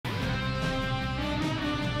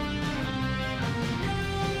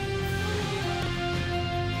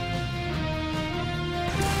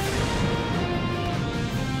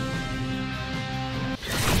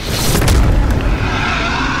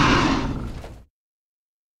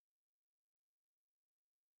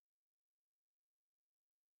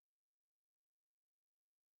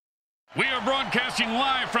We are broadcasting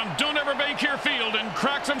live from Don't Ever Bake Here Field in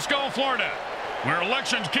Cracksumskull, Florida, where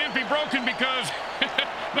elections can't be broken because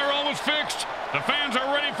they're always fixed. The fans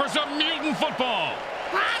are ready for some mutant football.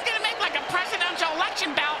 Well, I'm going to make like a presidential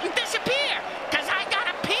election ballot and disappear, because I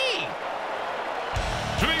got to pee.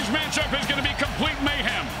 Today's matchup is going to be complete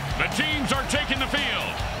mayhem. The teams are taking the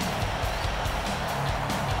field.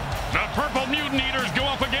 The Purple Mutant Eaters go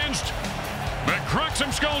up against the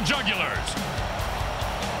Cracksumskull Jugulars.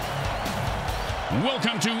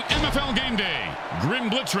 Welcome to MFL Game Day. Grim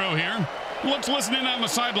Blitzrow here. Let's listen in on the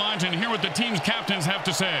sidelines and hear what the team's captains have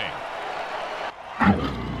to say.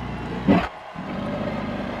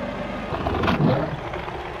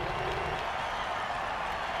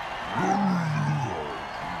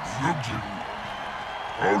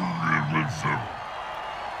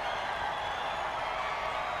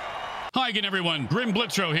 Hi again, everyone. Grim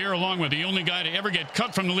Blitzrow here, along with the only guy to ever get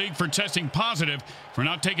cut from the league for testing positive for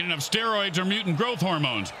not taking enough steroids or mutant growth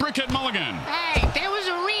hormones, Brickhead Mulligan. Hey, there was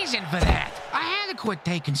a reason for that. I had to quit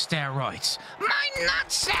taking steroids. My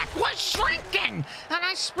nutsack was shrinking, and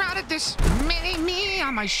I sprouted this mini-me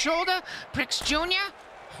on my shoulder. Pricks Jr.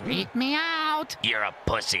 freaked me out. You're a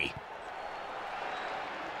pussy.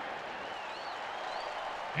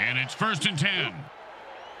 And it's 1st and 10.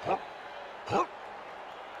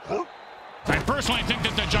 I personally think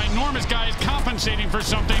that the ginormous guy is compensating for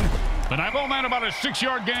something, but I've all that about a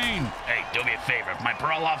 6-yard gain. Hey, do me a favor. If my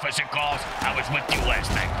parole officer calls, I was with you last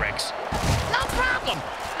night, Bricks. No problem.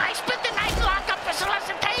 I spent the night in lockup for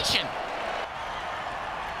solicitation.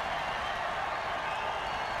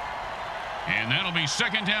 And that'll be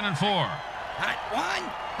 2nd down and 4. Hot 1,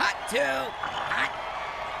 hot 2, hot,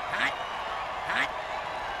 hot, hot, hot,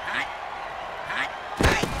 hot, hot.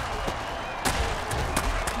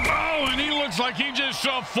 Oh, and he looks like he just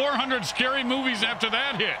saw 400 scary movies after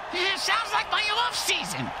that hit. Yeah, sounds like my off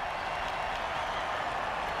season.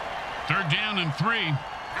 3rd down and 3.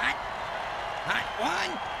 Hot, hot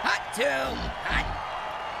 1, hot 2, hot,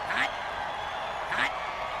 hot, hot,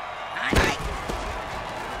 hot, hot.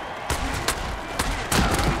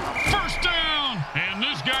 1st down! And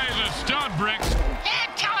this guy is a stud, Bricks.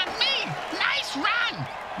 They're telling me. Nice run.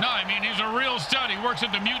 No, I mean, he's a real stud. He works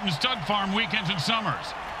at the Mutant Stud Farm weekends and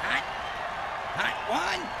summers. Hot, hot 1,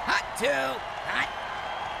 hot 2, hot,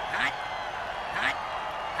 hot, hot,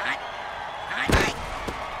 hot, hot, hot.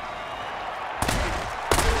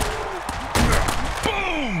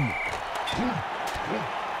 Boom!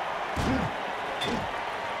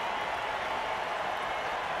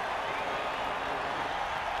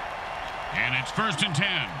 And it's 1st and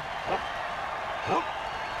 10.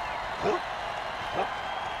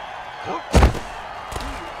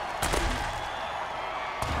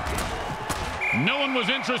 No one was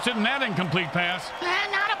interested in that incomplete pass.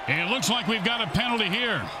 And it looks like we've got a penalty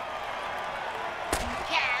here.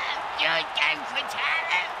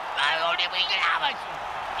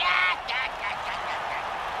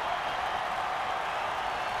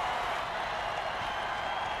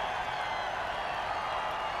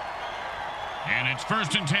 And it's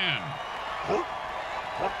 1st and 10.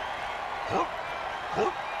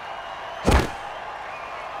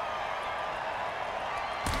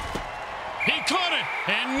 He caught it,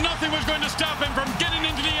 and nothing was going to stop him from getting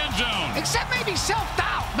into the end zone. Except maybe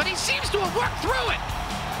self-doubt, but he seems to have worked through it.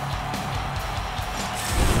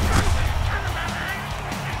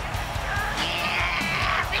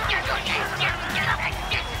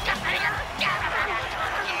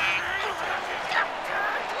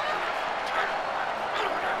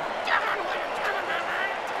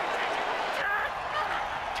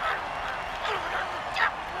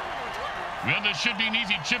 Well, this should be an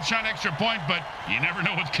easy chip shot extra point, but you never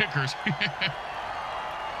know with kickers.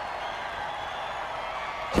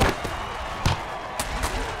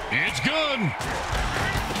 It's good.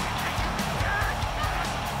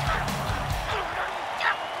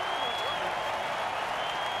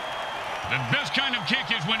 The best kind of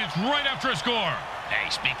kick is when it's right after a score. Hey,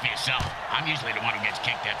 speak for yourself. I'm usually the one who gets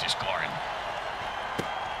kicked after scoring.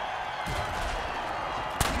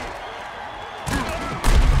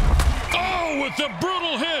 With the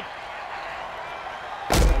brutal hit.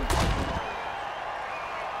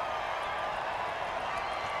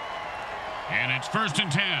 And it's 1st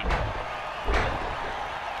and 10.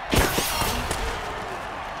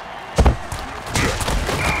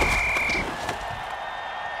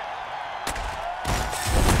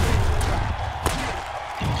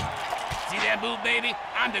 See that move, baby?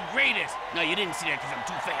 I'm the greatest. No, you didn't see that because I'm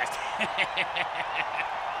too fast.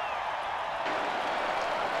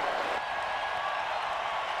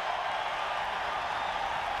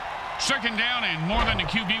 2nd down and more than the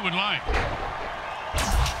QB would like.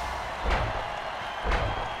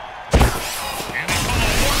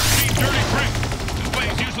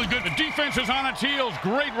 awfully good. The defense is on its heels.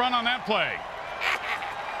 Great run on that play.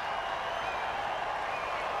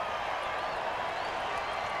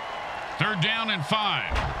 Third down and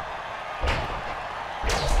 5.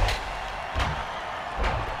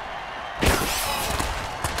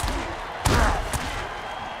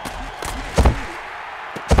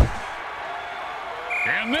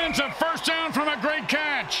 And then a first down from a great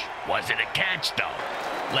catch. Was it a catch, though?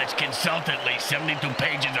 Let's consult at least 72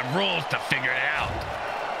 pages of rules to figure it out.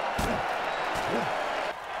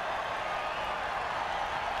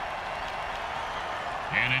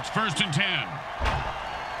 And it's first and 10.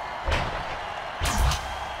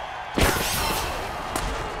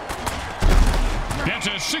 That's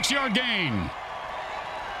a 6-yard gain.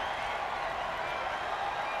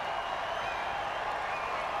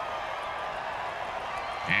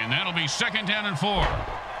 And that'll be second down and 4.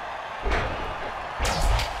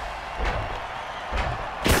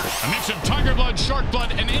 A mix of tiger blood, shark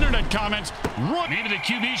blood, and internet comments. Maybe the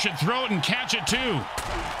QB should throw it and catch it too.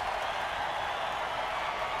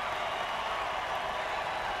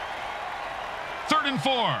 Third and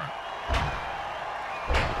 4.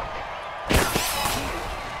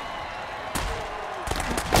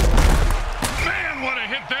 Man, what a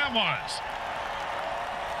hit that was.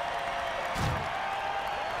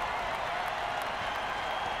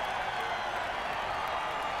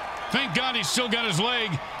 Thank God he's still got his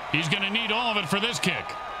leg. He's going to need all of it for this kick.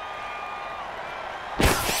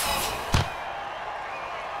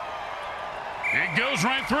 It goes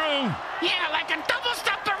right through. Yeah, like a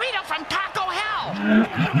double-stuffed burrito from Taco Hell.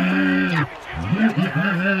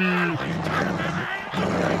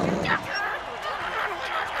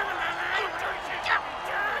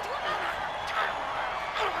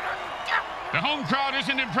 The home crowd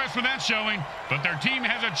isn't impressed with that showing, but their team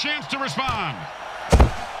has a chance to respond.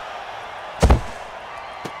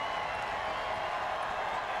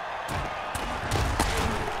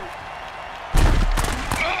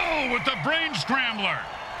 With the brain scrambler.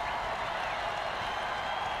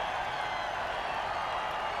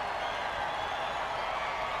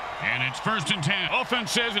 And it's first and 10.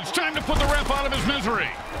 Offense says it's time to put the ref out of his misery.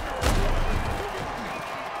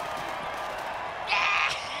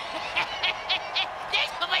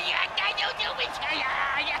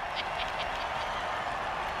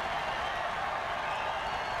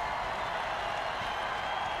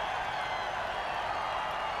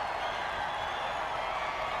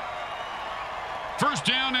 First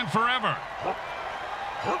down and forever.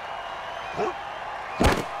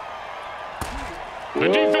 The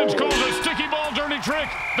defense calls a sticky ball dirty trick.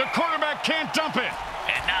 The quarterback can't dump it.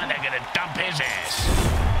 And now they're going to dump his ass.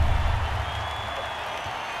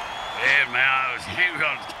 Hey, man, he's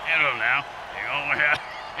going to handle now. Hang on here.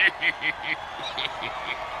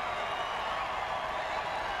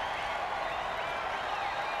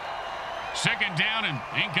 Second down and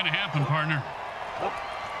ain't going to happen, partner.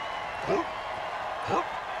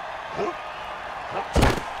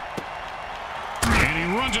 And he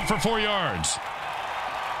runs it for 4 yards.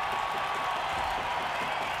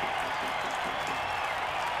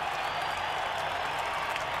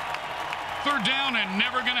 Third down and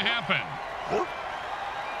never going to happen.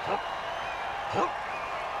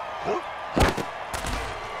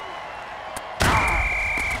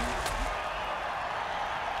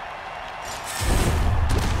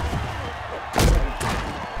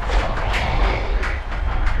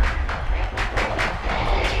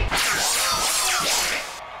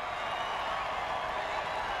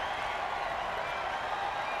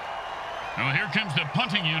 Well, here comes the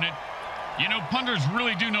punting unit. You know, punters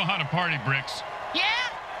really do know how to party, Bricks. Yeah?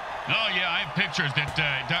 Oh, yeah, I have pictures that,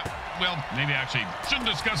 well, maybe I actually shouldn't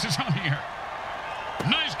discuss this on here.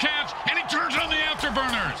 Nice catch, and he turns on the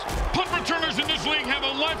afterburners. Punt returners in this league have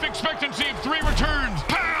a life expectancy of 3 returns.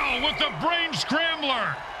 Pow! With the brain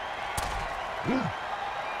scrambler.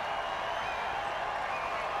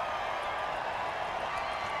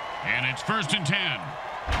 And it's first and 10.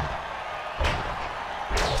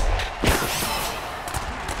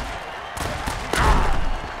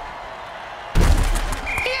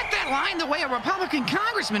 Line the way a Republican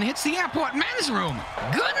congressman hits the airport men's room.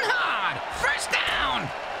 Good and hard. First down.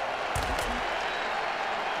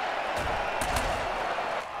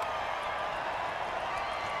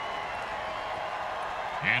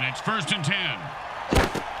 And it's first and 10.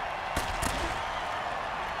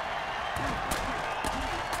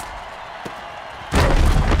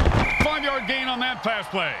 Five-yard gain on that pass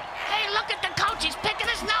play. Hey, look at the coach. He's picking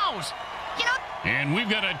his nose. You know... And we've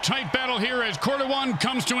got a tight battle here as quarter one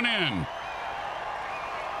comes to an end.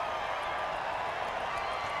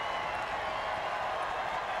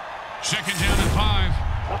 Second down and 5.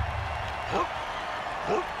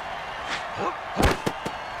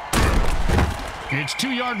 It's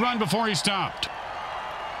 2-yard run before he stopped.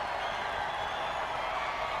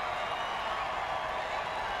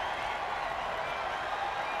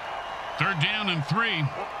 Third down and 3.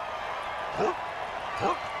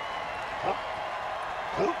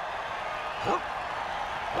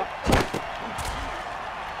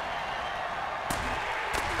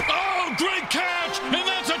 Oh, great catch! And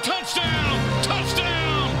that's a touchdown! Touchdown!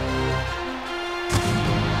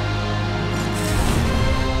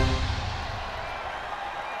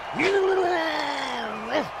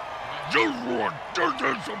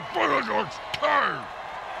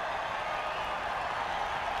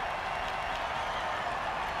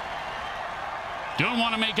 Don't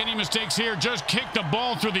want to make any mistakes here. Just kick the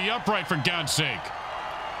ball through the upright, for God's sake.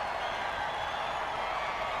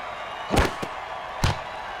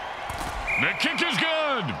 The kick is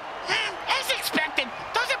good. As expected,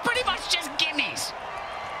 those are pretty much just gimmies.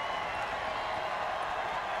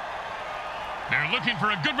 They're looking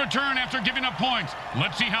for a good return after giving up points.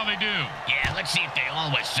 Let's see how they do. Yeah, let's see if they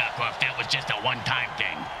always suck or if that was just a one-time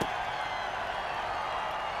thing.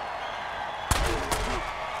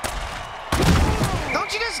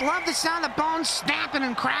 Don't you just love the sound of bones snapping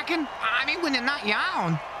and cracking? I mean, when they're not your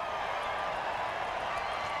own.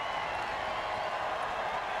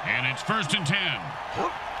 And it's 1st and 10.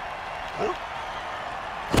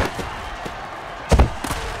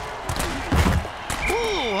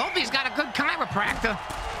 Ooh, hope he's got a good chiropractor.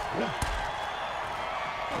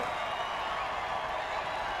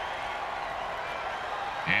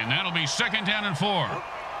 And that'll be 2nd down and 4.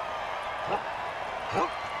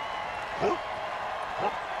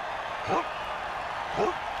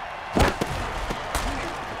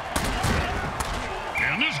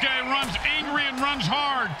 And this guy runs angry and runs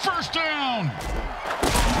hard. 1st down.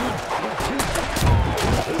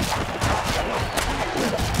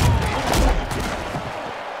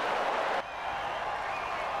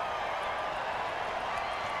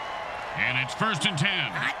 And it's 1st and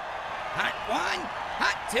 10. Hot, hot 1,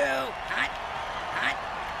 hot 2, hot, hot,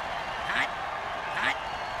 hot, hot, hot.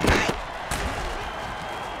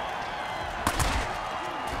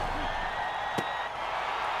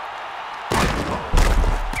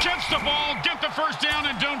 Catch the ball, get the 1st down,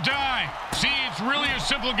 and don't die. See, it's really a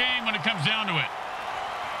simple game when it comes down to it.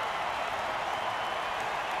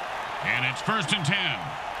 And it's 1st and 10.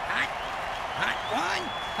 Hot, hot 1,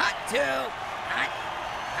 hot 2, hot,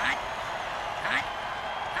 hot, hot, hot,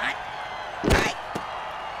 hot.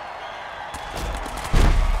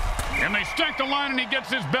 And they stack the line, and he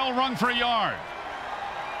gets his bell rung for a yard.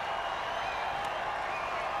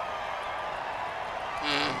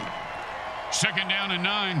 Second down and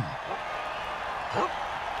 9.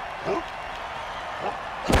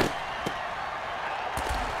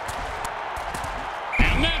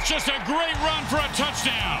 And that's just a great run for a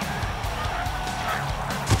touchdown.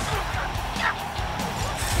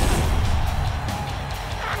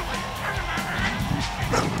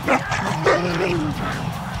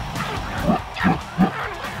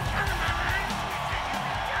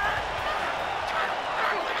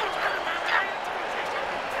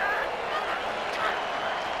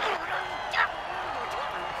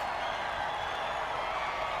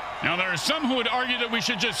 Now, there are some who would argue that we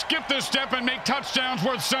should just skip this step and make touchdowns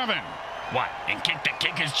worth 7. What, and kick the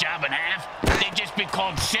kicker's job in half? They'd just be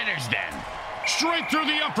called sitters then. Straight through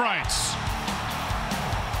the uprights.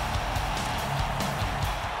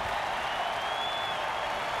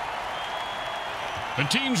 The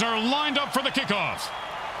teams are lined up for the kickoff.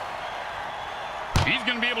 He's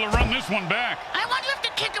going to be able to run this one back. I wonder if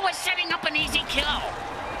the kicker was setting up an easy kill.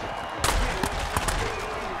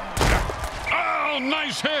 Oh,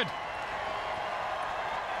 nice hit.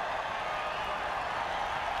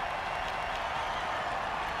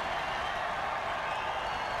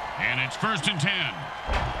 And it's 1st and 10.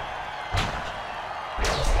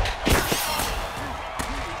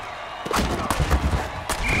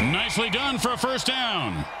 Nicely done for a 1st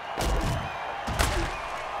down.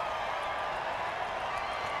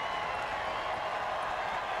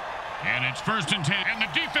 And it's 1st and 10. And the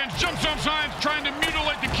defense jumps off sides trying to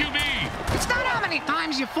mutilate the QB. It's not how many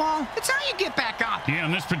times you fall, it's how you get back up. Yeah,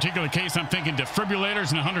 in this particular case, I'm thinking defibrillators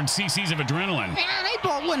and 100 cc's of adrenaline. Yeah, they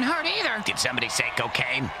both wouldn't hurt either. Did somebody say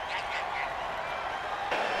cocaine?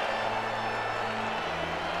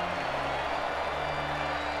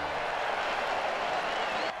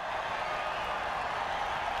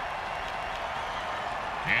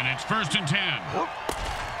 And it's 1st and 10.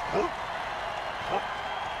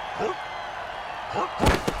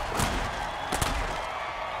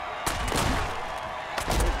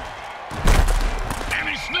 And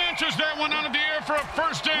he snatches that one out of the air for a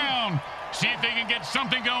 1st down. See if they can get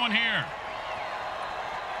something going here.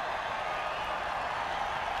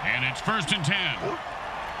 And it's 1st and 10.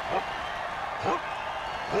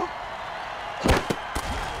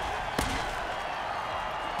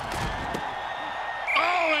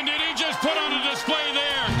 Oh, and did he just put on a display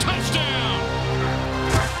there? Touchdown!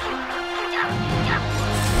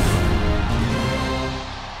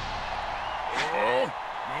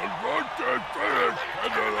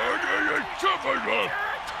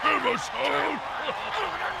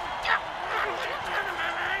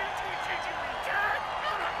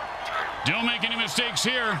 Don't make any mistakes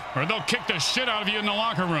here, or they'll kick the shit out of you in the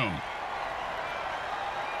locker room.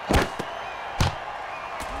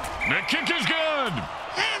 The kick is good.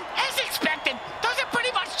 As expected, those are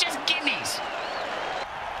pretty much just gimmies.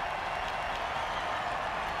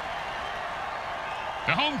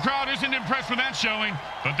 The home crowd isn't impressed with that showing,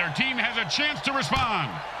 but their team has a chance to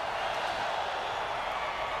respond.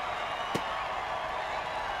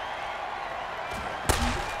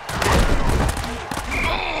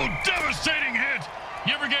 Oh, devastating hit.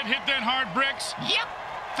 You ever get hit that hard, Bricks? Yep,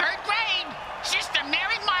 3rd grade. Sister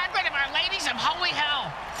Mary Margaret of Our Ladies of Holy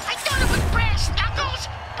Hell. I thought it was brass knuckles,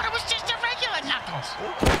 but it was just a regular knuckles.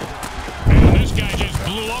 Man, this guy just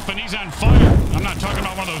blew up and he's on fire. I'm not talking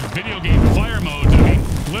about one of those video game fire modes. I mean,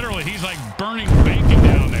 literally, he's like burning bacon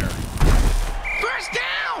down there. 1st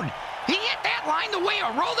down! He hit that line the way a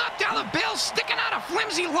rolled up dollar bill sticking out of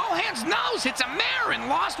flimsy Lohan's nose hits a mare in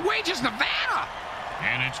Lost Wages, Nevada.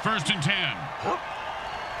 And it's 1st and 10.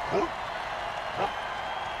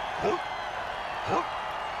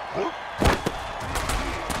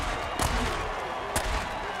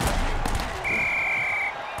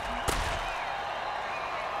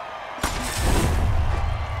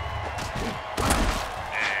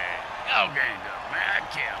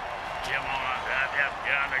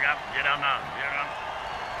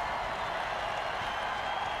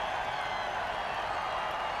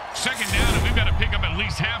 Second down, and we've got to pick up at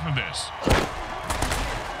least half of this.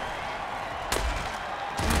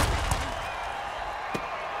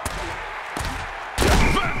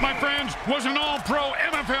 That, my friends, was an all-pro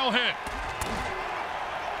MFL hit.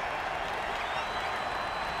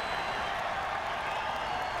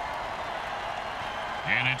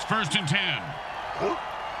 And it's 1st and 10.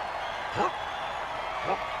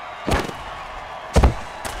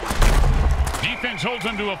 Defense holds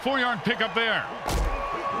them to a 4-yard pickup there.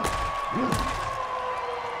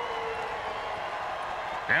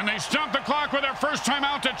 And they stop the clock with their first time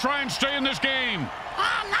out to try and stay in this game.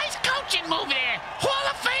 Oh, nice coaching move there. Hall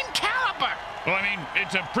of Fame caliber. Well, I mean,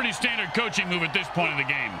 it's a pretty standard coaching move at this point of the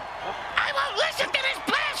game. I won't listen to this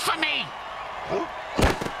blasphemy.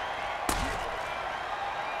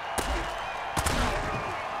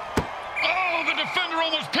 Oh, the defender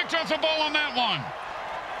almost picked off the ball on that one.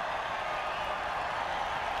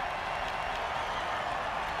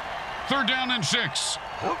 Third down and 6.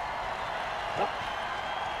 Oh,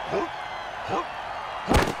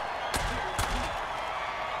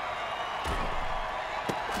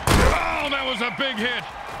 that was a big hit.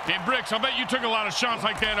 Hey, Bricks, I bet you took a lot of shots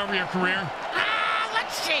like that over your career.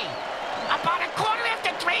 Let's see. About a quarter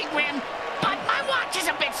after 3 Grim, but my watch is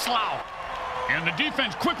a bit slow. And the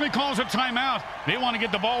defense quickly calls a timeout. They want to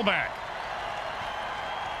get the ball back.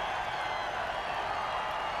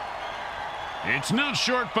 It's not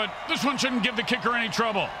short, but this one shouldn't give the kicker any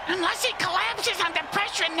trouble. Unless he collapses under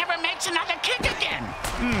pressure and never makes another kick again.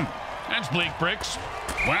 That's bleak, Bricks.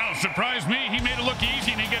 Well, surprised me. He made it look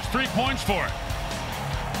easy, and he gets 3 points for it.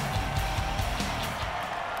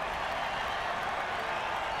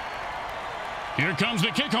 Here comes the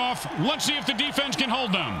kickoff. Let's see if the defense can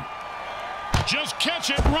hold them. Just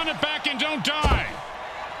catch it, run it back, and don't die.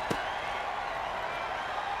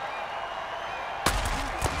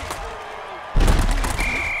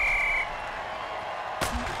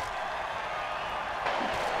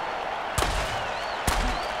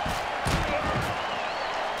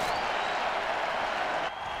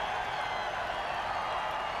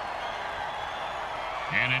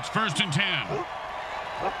 And it's 1st and 10.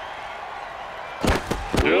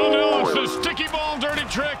 No, it's the sticky ball dirty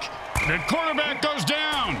trick. The quarterback goes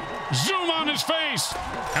down. Zoom on his face.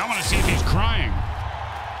 I want to see if he's crying.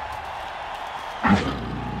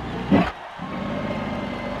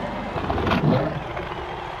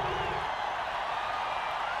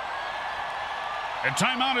 A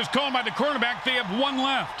timeout is called by the quarterback. They have 1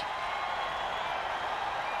 left.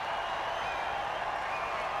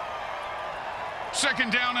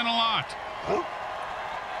 Second down and a lot.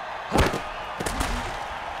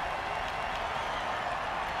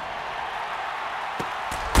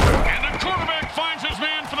 And the quarterback finds his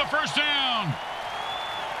man for the first down.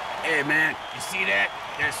 Hey, man, you see that?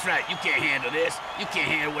 That's right. You can't handle this. You can't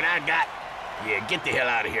handle what I got. Yeah, get the hell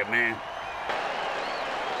out of here, man.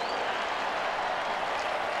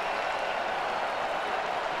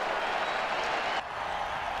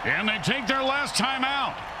 And they take their last time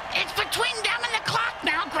out. It's between them and the clock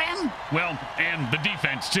now, Grim. Well, and the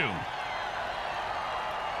defense, too.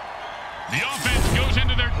 The offense goes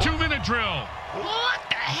into their 2-minute drill. What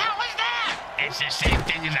the hell is that? It's the same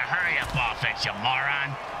thing as a hurry-up offense, you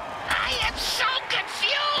moron. I am so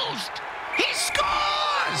confused. He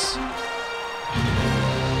scores!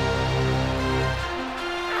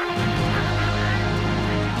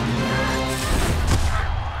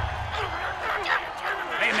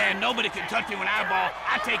 Hey, man, nobody can touch me when I ball.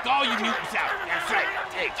 I take all you mutants out. That's right.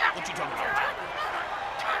 Hey, what you talking about?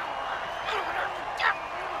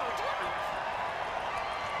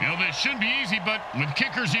 You know, this should be easy, but with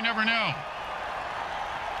kickers, you never know.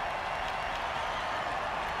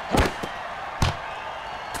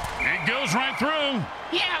 It goes right through.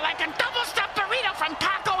 Yeah, like a double-stuffed burrito from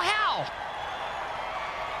Taco Hell.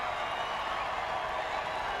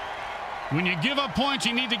 When you give up points,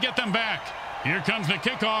 you need to get them back. Here comes the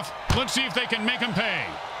kickoff. Let's see if they can make them pay.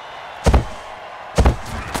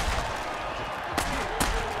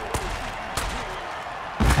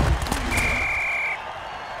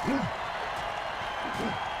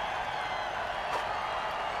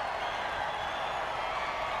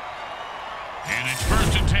 And it's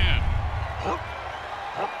 1st and 10.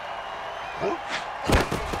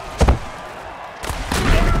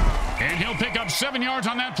 And he'll pick up 7 yards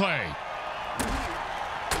on that play.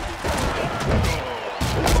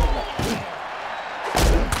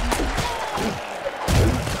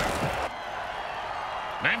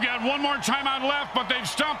 They've got one more timeout left, but they've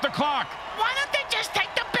stopped the clock. Why don't they just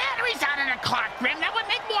take the batteries out of the clock, Grim? That would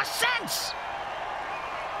make more sense.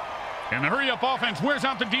 And the hurry-up offense wears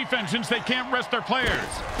out the defense since they can't rest their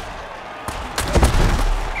players.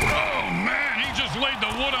 Oh, man, he just laid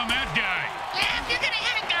the wood on that guy. Yeah, if you're going to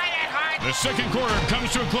hit a guy that hard. The second quarter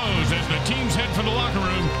comes to a close as the teams head for the locker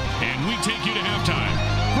room, and we take you to halftime.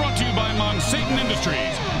 Brought to you by Mutant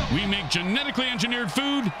Industries. We make genetically engineered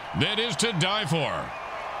food that is to die for.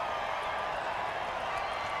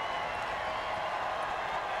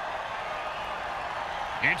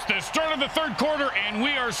 It's the start of the third quarter, and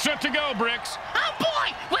we are set to go, Bricks. Oh,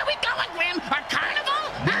 boy! Where we going, Grim? A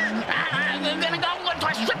carnival? We're going to go to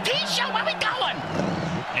a striptease show? Where we going?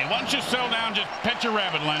 Hey, why don't you settle down? Just pet your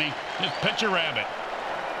rabbit, Lenny. Just pet your rabbit.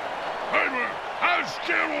 I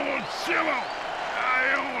still silly.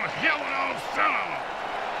 I own hell and all son.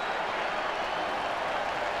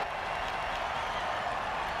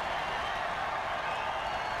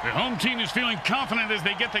 The home team is feeling confident as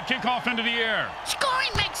they get the kickoff into the air. Scoring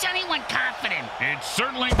makes anyone confident. It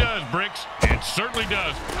certainly does, Bricks. It certainly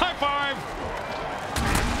does. High five!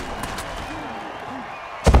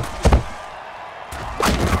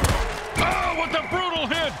 Oh, what a brutal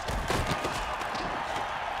hit!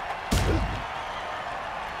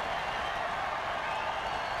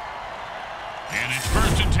 And it's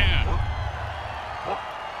 1st and 10.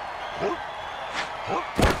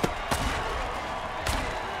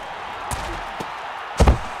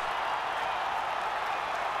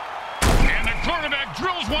 And the quarterback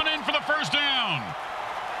drills one in for the first down.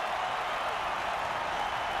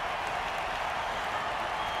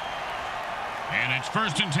 And it's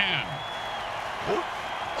 1st and 10.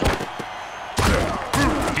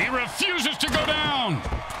 He refuses to go down.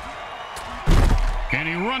 And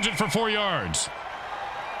he runs it for 4 yards.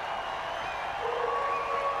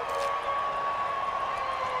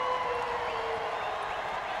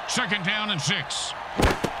 Second down and 6.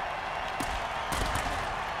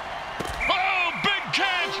 Oh, big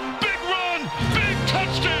catch, big run, big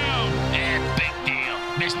touchdown. Yeah, big deal.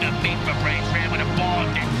 Mr. Meat for Brains ran with a ball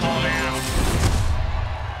and didn't fall down.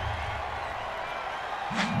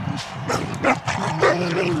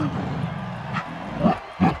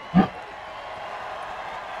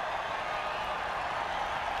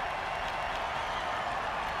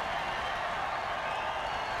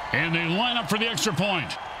 And they line up for the extra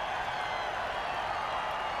point.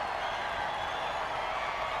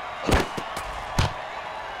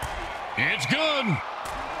 It's good.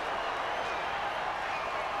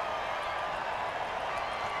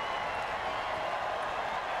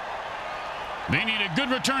 They need a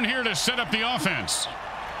good return here to set up the offense.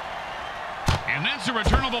 And that's a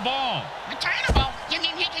returnable ball. Returnable? You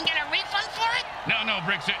mean he can get a refund for it? No,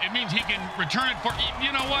 Bricks, it means he can return it for...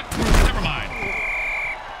 You know what? Never mind.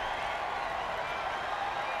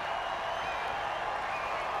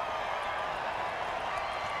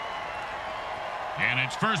 And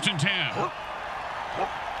it's 1st and 10.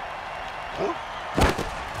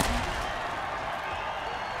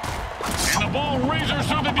 And the ball razors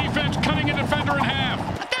through the defense, cutting a defender in half.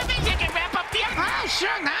 That means you can wrap up the... Oh,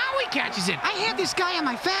 sure, now he catches it. I had this guy on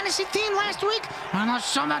my fantasy team last week. I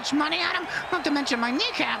lost so much money on him, not to mention my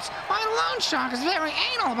kneecaps. My loan shark is very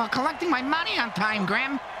anal about collecting my money on time,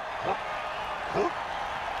 Grim.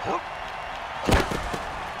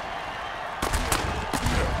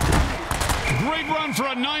 Great run for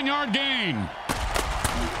a 9-yard gain.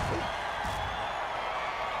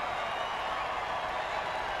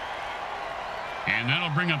 And that'll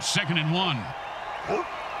bring up 2nd and 1.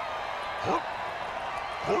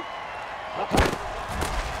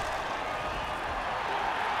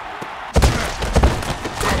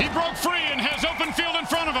 He broke free and has open field in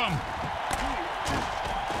front of him.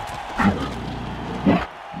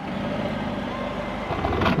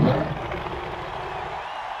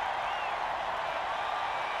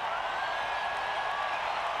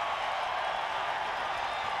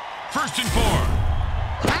 First and 4.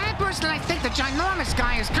 I personally think the ginormous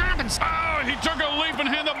guy is compensating. Oh, he took a leap and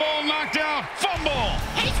had the ball knocked out. Fumble.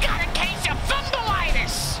 He's got a case of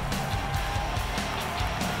fumbleitis.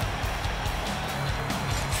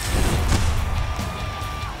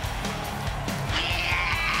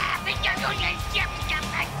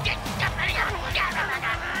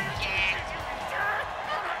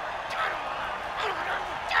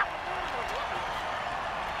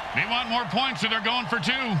 They want more points, so they're going for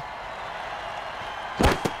 2.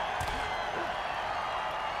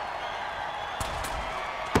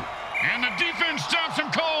 And the defense stops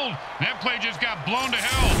him cold. That play just got blown to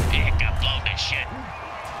hell. Yeah, it got blown to shit.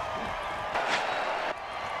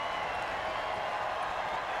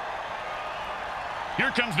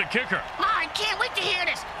 Here comes the kicker. Oh, I can't wait to hear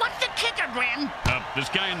this. What's the kicker, Grim? This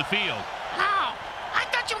guy in the field. Oh, I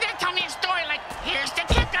thought you were going to tell me a story like, here's the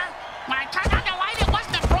kicker. When I turned on the light, it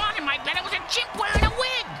wasn't a frog in my bed. It was a chimp wearing a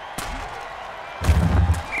wig.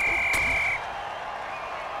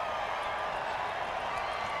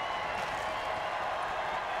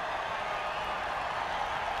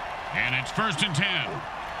 And it's 1st and 10.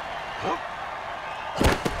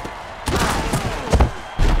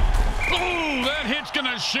 Oh, that hit's going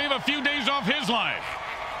to shave a few days off his life.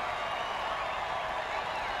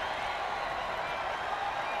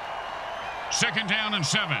 Second down and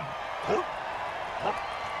 7. Well,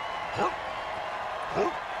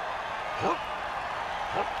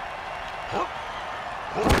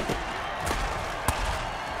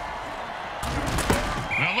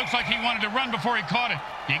 it looks like he wanted to run before he caught it.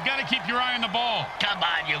 You got to keep your eye on the ball. Come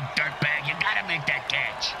on, you dirtbag. You got to make that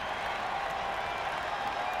catch.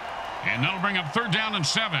 And that'll bring up 3rd down and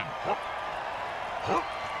 7.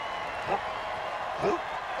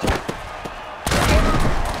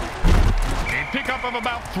 A pickup of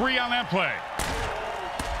about 3 on that play.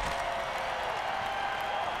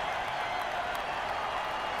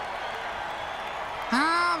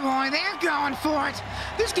 Oh, boy, they're going for it.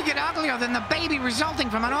 This could get uglier than the baby resulting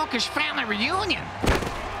from an orcish family reunion.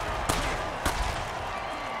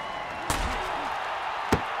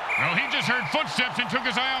 Well, he just heard footsteps and took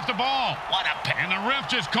his eye off the ball. What a pen. And the ref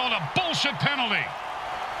just called a bullshit penalty.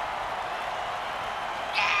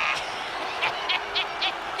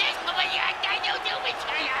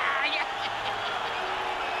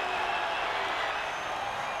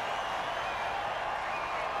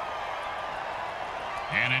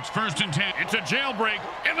 And it's 1st and 10. It's a jailbreak,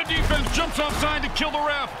 and the defense jumps offside to kill the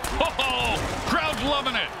ref. Oh, crowd's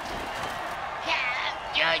loving it.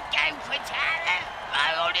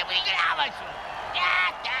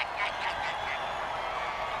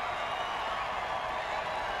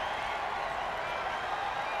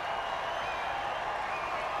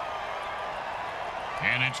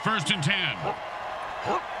 And it's 1st and 10.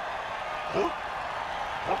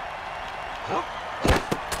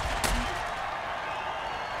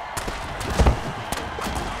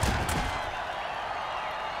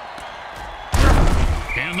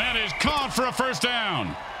 And that is caught for a 1st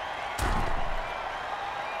down.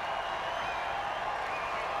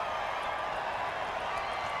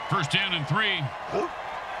 First down and 3.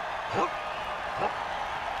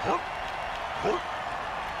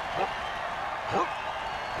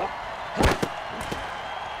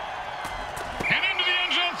 And into the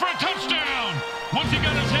end zone for a touchdown. Once he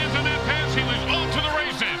got his hands on that pass, he was off to the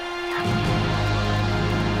races.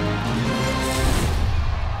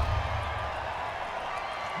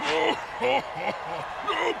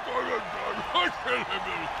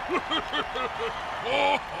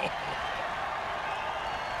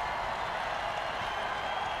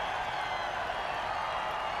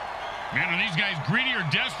 Man, are these guys greedy or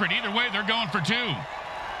desperate? Either way, they're going for 2.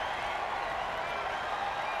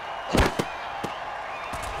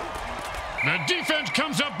 The defense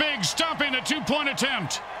comes up big, stopping a two-point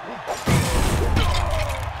attempt.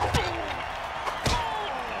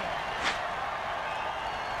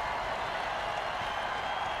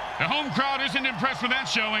 The home crowd isn't impressed with that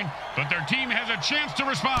showing, but their team has a chance to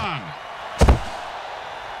respond.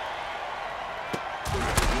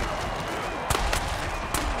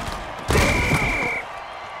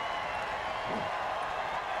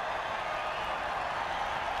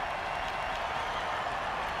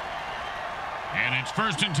 And it's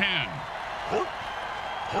 1st and 10.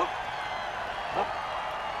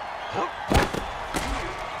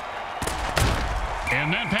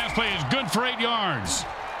 And that pass play is good for 8 yards.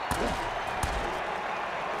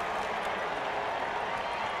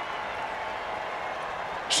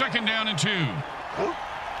 Second down and 2.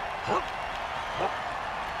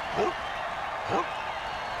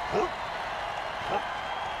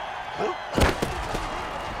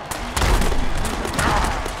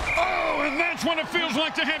 That's what it feels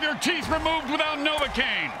like to have your teeth removed without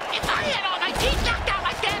Novocaine. If I had all my teeth knocked out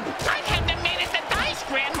like that, I'd have them made into dice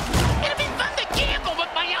grin. It'd be fun to gamble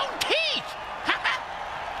with my own teeth.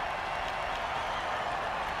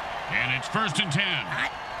 And it's 1st and 10.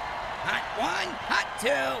 Hot. Hot 1. Hot 2.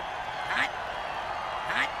 Hot.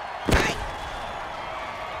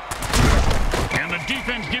 And the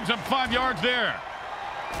defense gives up 5 yards there.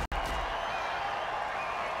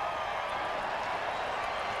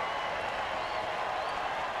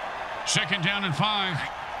 Second down and 5.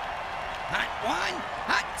 Hot 1.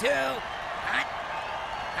 Hot 2. Hot.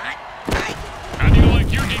 How do you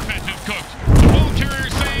like your defense is cooked? The ball carrier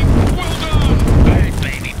is saying, well done. Bang,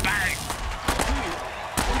 baby, bang.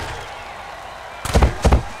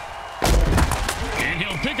 And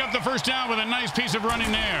he'll pick up the first down with a nice piece of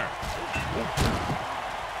running there.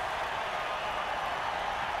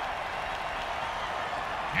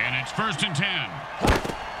 And it's 1st and 10.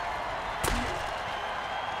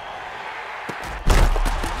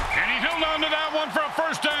 Held on to that one for a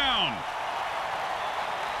first down.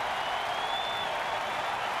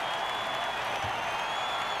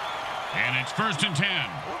 And it's 1st and 10.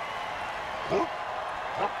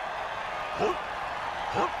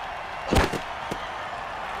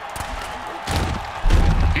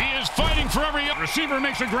 He is fighting for every receiver,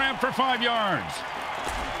 makes a grab for 5 yards.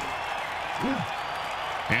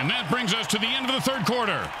 And that brings us to the end of the 3rd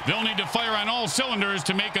quarter. They'll need to fire on all cylinders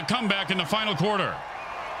to make a comeback in the final quarter.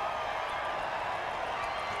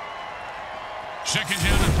 Second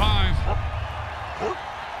down and 5.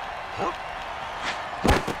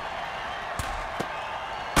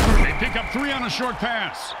 They pick up 3 on a short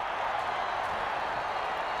pass.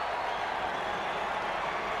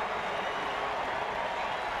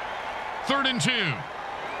 Third and 2.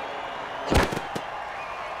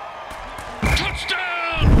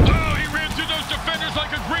 Touchdown! Oh, he ran through those defenders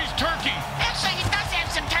like a greased turkey. Actually, he does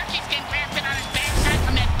have some turkey skin grafted on his backside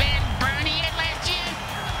from that bad burn he had last year.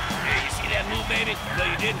 Yeah, you see that move, baby? No,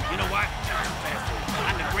 you didn't. You know what?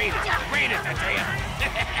 I'm the greatest, I tell you.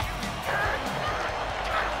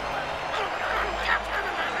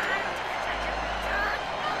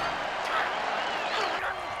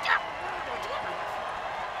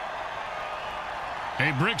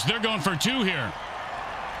 Hey, Bricks, they're going for 2 here.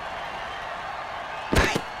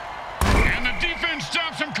 And the defense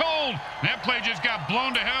stops him cold. That play just got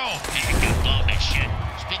blown to hell. Yeah, got blown to shit.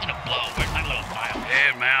 Speaking of blow, where's my little file?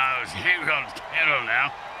 Hey, man, I was here on the kettle now.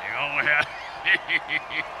 You know,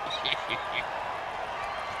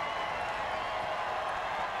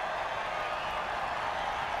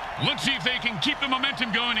 Let's see if they can keep the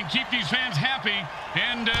momentum going and keep these fans happy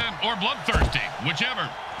and or bloodthirsty, whichever.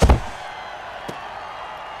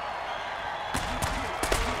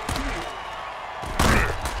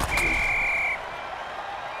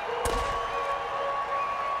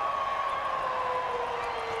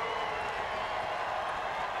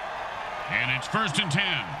 And it's 1st and 10.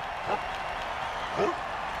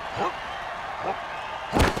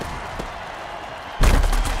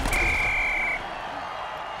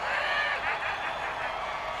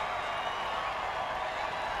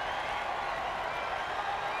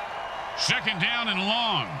 Second down and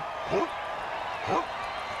long.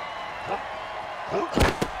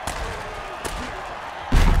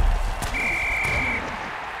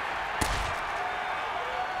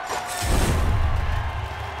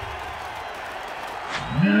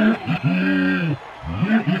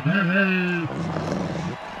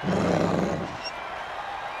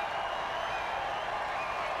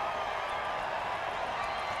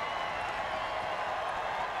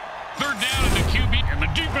 Third down in the QB, and the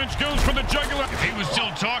defense goes for the jugular. If he was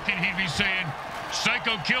still talking, he'd be saying,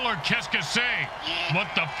 "Psycho killer, qu'est-ce que c'est?" What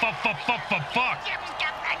the fuck?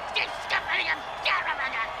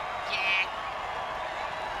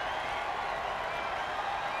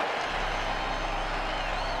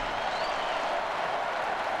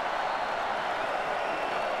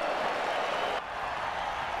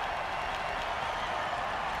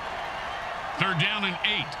 Third down and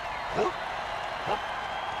 8.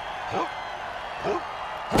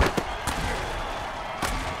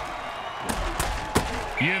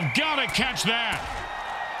 You've got to catch that.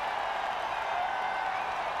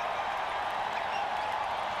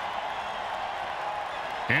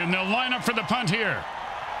 And they'll line up for the punt here.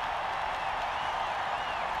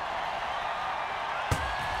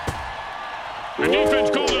 The defense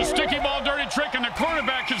calls a sticky ball dirty trick, and the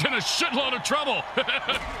quarterback is in a shitload of trouble.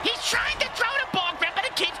 He's trying to throw the ball, Grip, but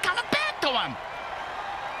it keeps coming back to him.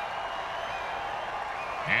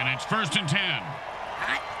 And it's 1st and 10.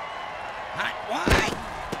 Hot one.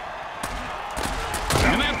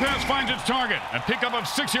 And that pass finds its target. A pickup of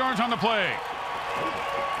 6 yards on the play.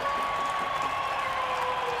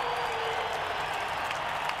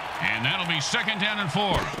 And that'll be 2nd down and 4.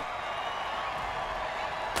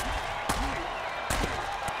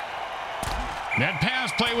 That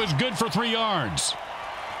pass play was good for 3 yards.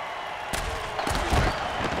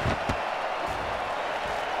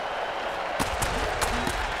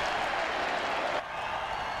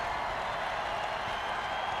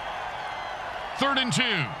 Third and 2.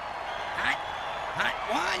 Hot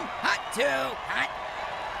one, hot two, hot.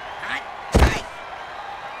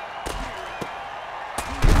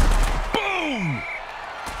 Boom!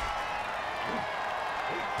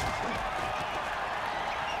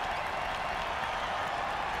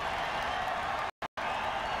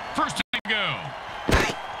 First and go.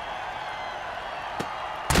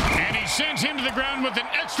 And he sends him to the ground with an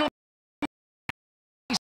extra.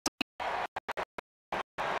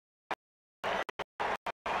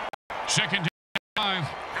 Second and 5.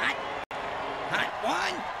 Hot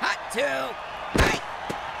one, hot two,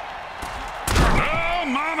 Oh,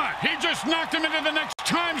 mama! He just knocked him into the next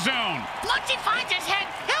time zone. Once he finds his head,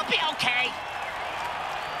 he'll be okay.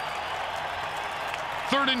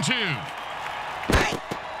 3rd and 2.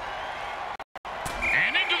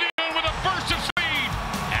 And into the zone with a burst of speed.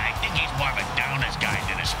 I think he's more of a downers guy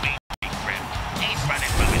than a speed grip. He's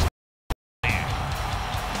running from his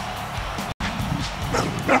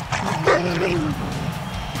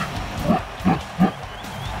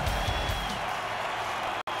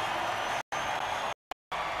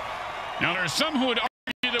Now, there are some who would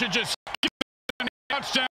argue that to just keep the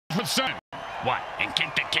touchdowns with some. what? And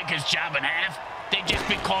kick the kicker's job in half? They'd just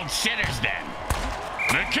be called sitters then.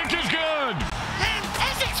 The kick is good. And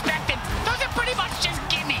as expected, those are pretty much just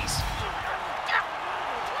gimmies.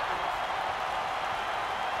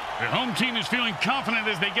 The home team is feeling confident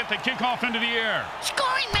as they get the kickoff into the air.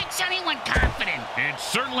 Scoring makes anyone confident. It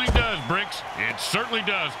certainly does, Bricks. It certainly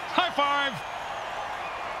does. High five.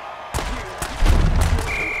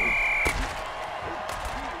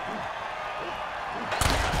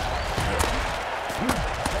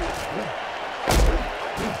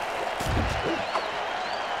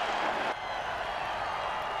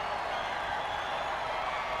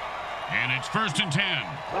 And it's 1st and 10.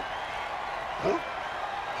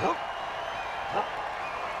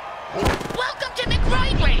 Welcome to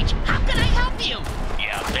McRoy Range. How can I help you?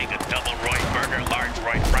 Yeah, I'll take a double Roy burger, large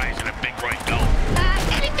Roy fries, and a big Roy Gold.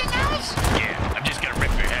 Anything else? Yeah, I'm just gonna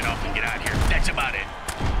rip your head off and get out of here. That's about it.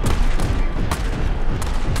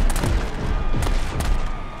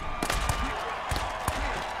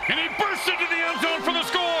 And he bursts into the end zone for the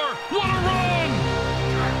score. What a run!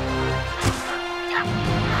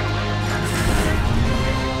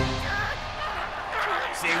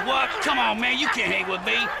 Say what? Come on, man, you can't hang with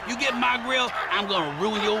me. You get my grill, I'm gonna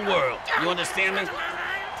ruin your world. You understand me?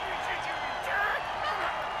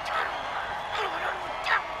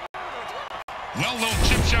 Well, little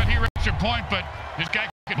chip shot here at your point, but this guy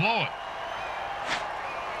could blow it.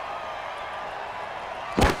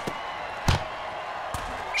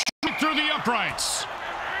 Shoot through the uprights.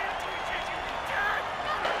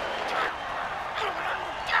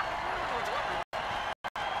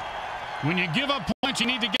 When you give up points, you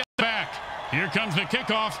need to get back. Here comes the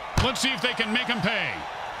kickoff. Let's see if they can make them pay.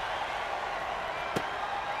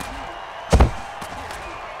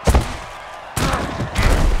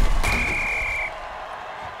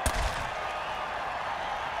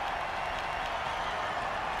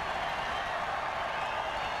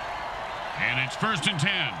 And it's 1st and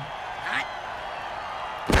 10.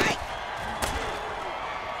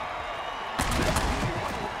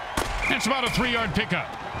 It's about a 3-yard pickup.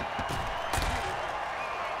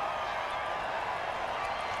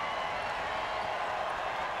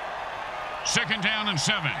 Second down and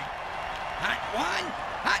 7. Hot one,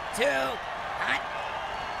 hot two, hot.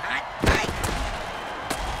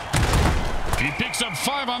 He picks up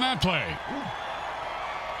 5 on that play.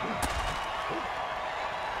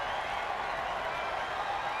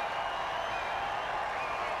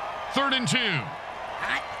 3rd and 2.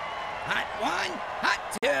 Hot. Hot 1. Hot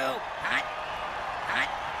 2. Hot. Hot.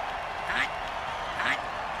 Hot. Hot.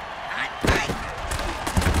 Hot. Hot.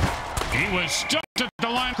 He was stopped at the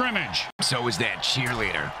line of scrimmage. So was that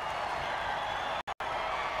cheerleader.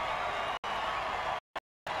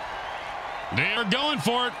 They are going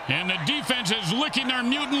for it, and the defense is licking their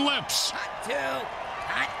mutant lips. Hot 2.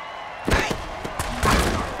 Hot. Hot.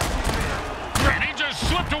 And he just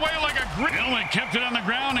slipped away like a grill and kept it on the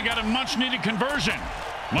ground and got a much-needed conversion.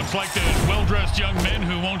 Much like those well-dressed young men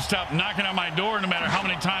who won't stop knocking on my door no matter how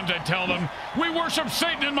many times I tell them, we worship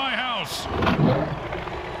Satan in my house.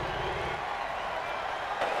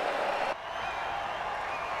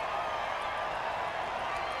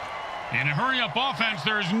 In a hurry-up offense,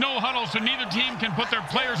 there is no huddle, so neither team can put their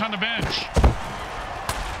players on the bench.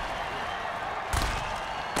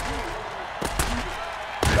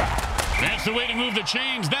 That's the way to move the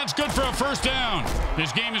chains. That's good for a 1st down.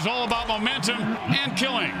 This game is all about momentum and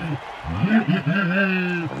killing.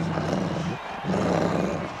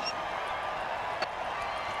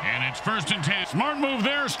 And it's 1st and 10. Smart move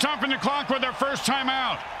there, stopping the clock with their first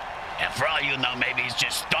timeout. And for all you know, maybe he's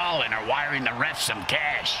just stalling or wiring the refs some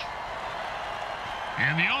cash.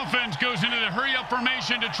 And the offense goes into the hurry-up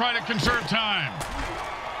formation to try to conserve time.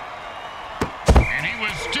 And he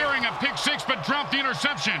was steering a pick 6, but dropped the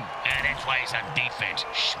interception. And that's why he's on defense,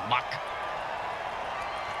 schmuck.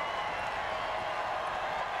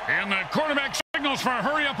 And the quarterback signals for a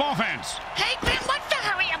hurry-up offense. Hey, Grim, what's the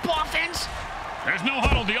hurry-up offense? There's no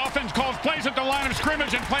huddle. The offense calls plays at the line of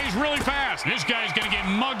scrimmage and plays really fast. This guy's going to get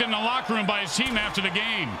mugged in the locker room by his team after the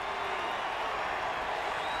game.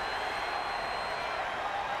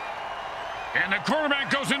 And the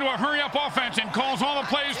quarterback goes into a hurry-up offense and calls all the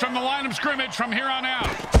plays from the line of scrimmage from here on out.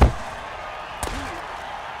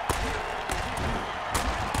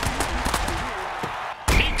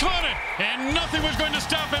 He caught it, and nothing was going to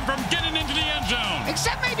stop him from getting into the end zone.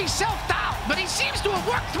 Except maybe self-doubt, but he seems to have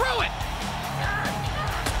worked through it.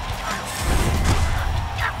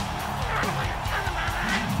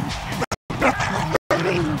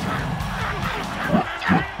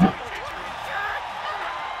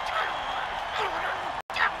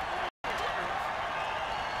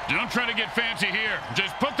 Don't try to get fancy here.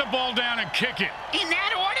 Just put the ball down and kick it. In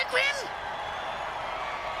that order, Grim?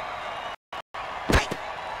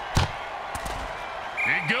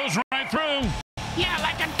 It goes right through. Yeah,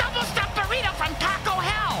 like a double-stuffed burrito from Taco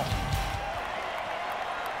Hell.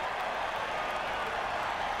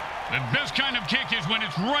 The best kind of kick is when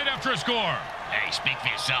it's right after a score. Hey, speak for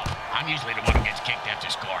yourself. I'm usually the one who gets kicked after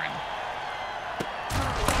scoring.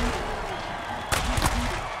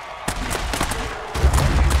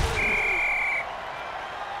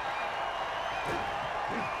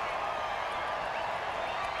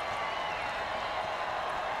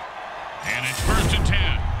 And it's 1st and 10.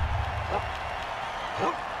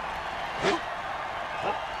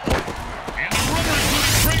 And the runner is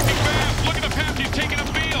moving crazy fast. Look at the pass he's taking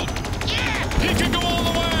upfield. Yeah! He can go all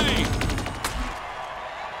the way.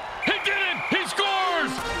 He did it. He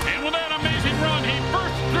scores. And with that amazing run, he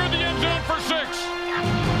bursts through the end zone for 6.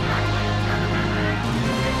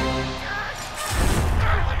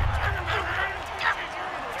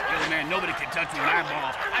 Yo, man, nobody can touch me when I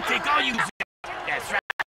ball. I take all you. That's right.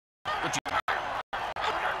 What you...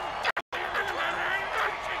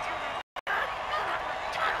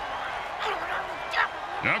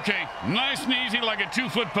 Okay, nice and easy like a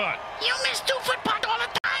 2-foot putt. You miss 2-foot putt all the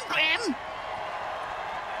time, Grim.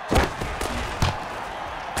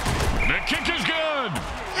 The kick is good.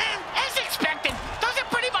 As expected, those are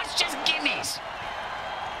pretty much just gimmies.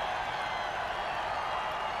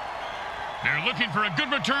 They're looking for a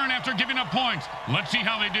good return after giving up points. Let's see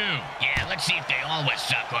how they do. Yeah, let's see if they always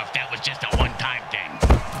suck or if that was just a one-time thing.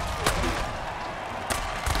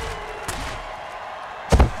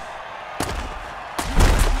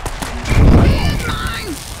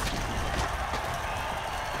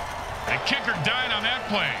 The kicker died on that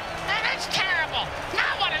play. That's terrible.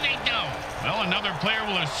 Now what do they do? Well, another player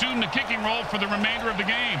will assume the kicking role for the remainder of the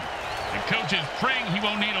game. The coach is praying he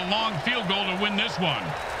won't need a long field goal to win this one.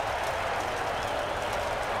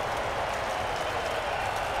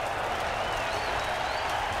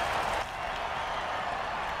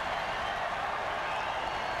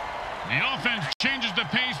 The offense changes the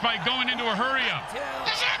pace by going into a hurry-up.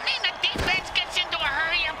 Does that mean the defense gets into a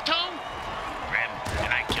hurry-up too? Grim,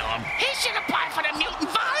 did I kill him? He should apply for the Mutant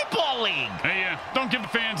Volleyball League. Hey, don't give the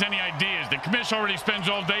fans any ideas. The commish already spends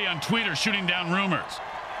all day on Twitter shooting down rumors.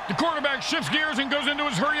 The quarterback shifts gears and goes into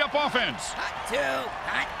his hurry-up offense. Hot 2.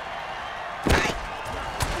 Hot. Hot.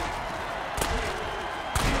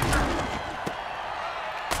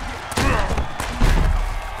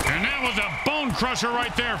 was a bone crusher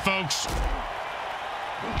right there, folks.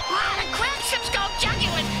 Oh, the Cracksumskull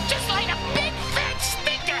Jugulars just laid a big fat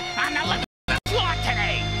stinker on the living floor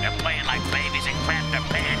today. They're playing like babies and crap their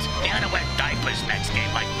pants. They're gonna wear diapers next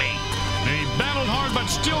game like me. They battled hard, but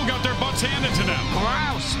still got their butts handed to them.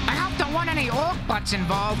 Gross. I hope there weren't any orc butts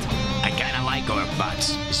involved. I kinda like orc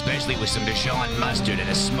butts, especially with some Dijon mustard and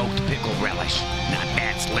a smoked pickle relish. Now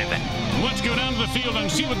that's living. Let's go down to the field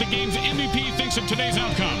and see what the game's MVP thinks of today's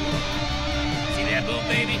outcome. See that move,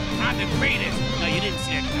 baby? I'm the greatest. No, you didn't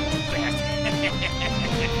see it come too fast.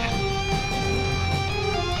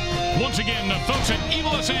 Once again, the folks at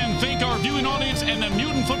Evil SN thank our viewing audience and the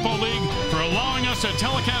Mutant Football League for allowing us to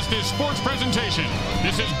telecast this sports presentation.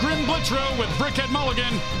 This is Grim Blitzrow with Brickhead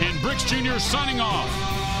Mulligan and Bricks Jr. signing off.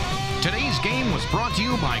 Today's game was brought to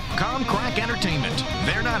you by Crack Entertainment.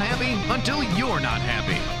 They're not happy until you're not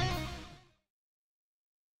happy.